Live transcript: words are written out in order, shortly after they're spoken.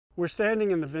We're standing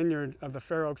in the vineyard of the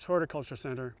Fair Oaks Horticulture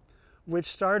Center, which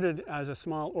started as a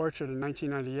small orchard in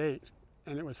 1998,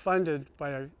 and it was funded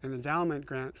by an endowment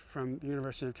grant from the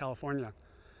University of California.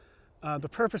 The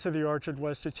purpose of the orchard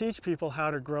was to teach people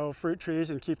how to grow fruit trees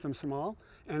and keep them small,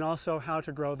 and also how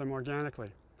to grow them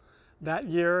organically. That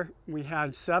year, we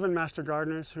had 7 master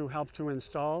gardeners who helped to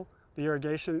install the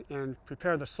irrigation and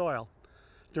prepare the soil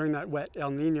during that wet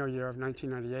El Nino year of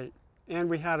 1998. And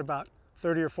we had about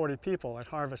 30 or 40 people at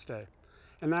Harvest Day.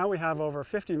 And now we have over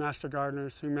 50 master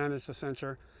gardeners who manage the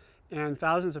center, and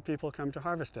thousands of people come to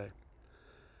Harvest Day.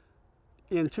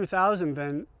 In 2000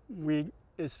 then, we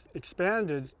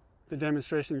expanded the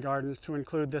demonstration gardens to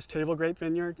include this table grape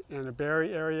vineyard and a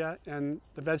berry area and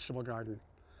the vegetable garden.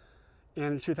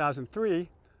 And in 2003,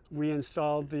 we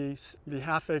installed the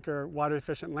half-acre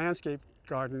water-efficient landscape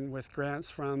garden with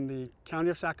grants from the County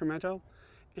of Sacramento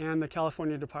and the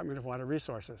California Department of Water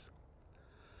Resources.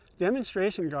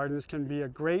 Demonstration gardens can be a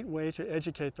great way to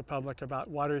educate the public about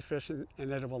water-efficient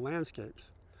and edible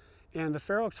landscapes. And the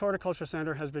Fair Oaks Horticulture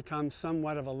Center has become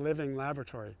somewhat of a living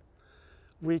laboratory.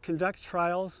 We conduct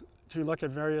trials to look at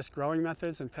various growing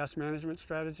methods and pest management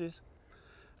strategies.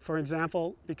 For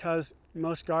example, because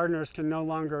most gardeners can no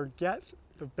longer get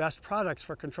the best products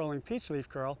for controlling peach leaf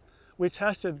curl, we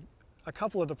tested a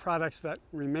couple of the products that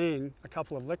remain, a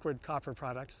couple of liquid copper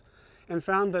products, and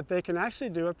found that they can actually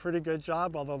do a pretty good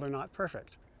job, although they're not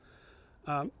perfect.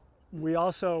 We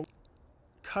also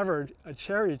covered a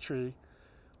cherry tree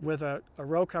with a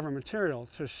row cover material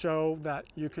to show that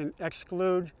you can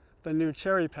exclude the new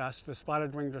cherry pest, the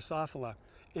spotted winged Drosophila,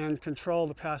 and control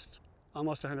the pest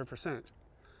almost 100%.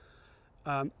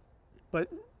 But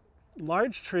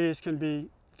large trees can be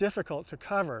difficult to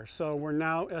cover, so we're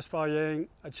now espaliering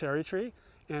a cherry tree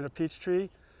and a peach tree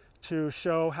to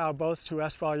show how both to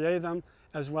espalier them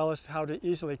as well as how to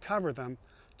easily cover them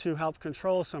to help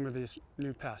control some of these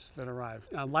new pests that arrive.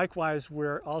 Likewise,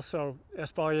 we're also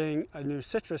espaliering a new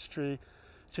citrus tree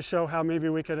to show how maybe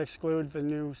we could exclude the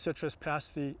new citrus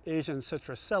pest, the Asian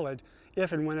citrus psyllid,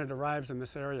 if and when it arrives in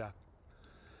this area.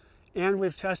 And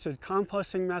we've tested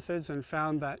composting methods and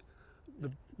found that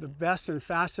the best and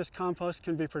fastest compost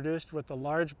can be produced with the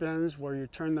large bins where you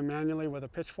turn them manually with a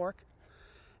pitchfork.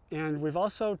 And we've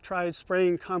also tried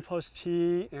spraying compost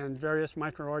tea and various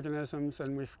microorganisms,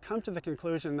 and we've come to the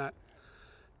conclusion that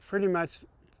pretty much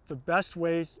the best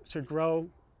way to grow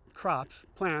crops,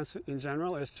 plants in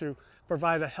general, is to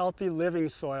provide a healthy living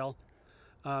soil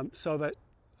so that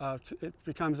it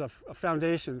becomes a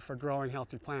foundation for growing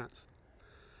healthy plants.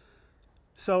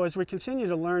 So as we continue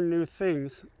to learn new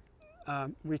things,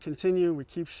 we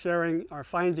keep sharing our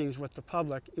findings with the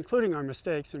public, including our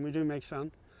mistakes, and we do make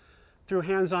some, through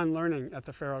hands-on learning at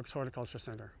the Fair Oaks Horticulture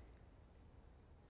Center.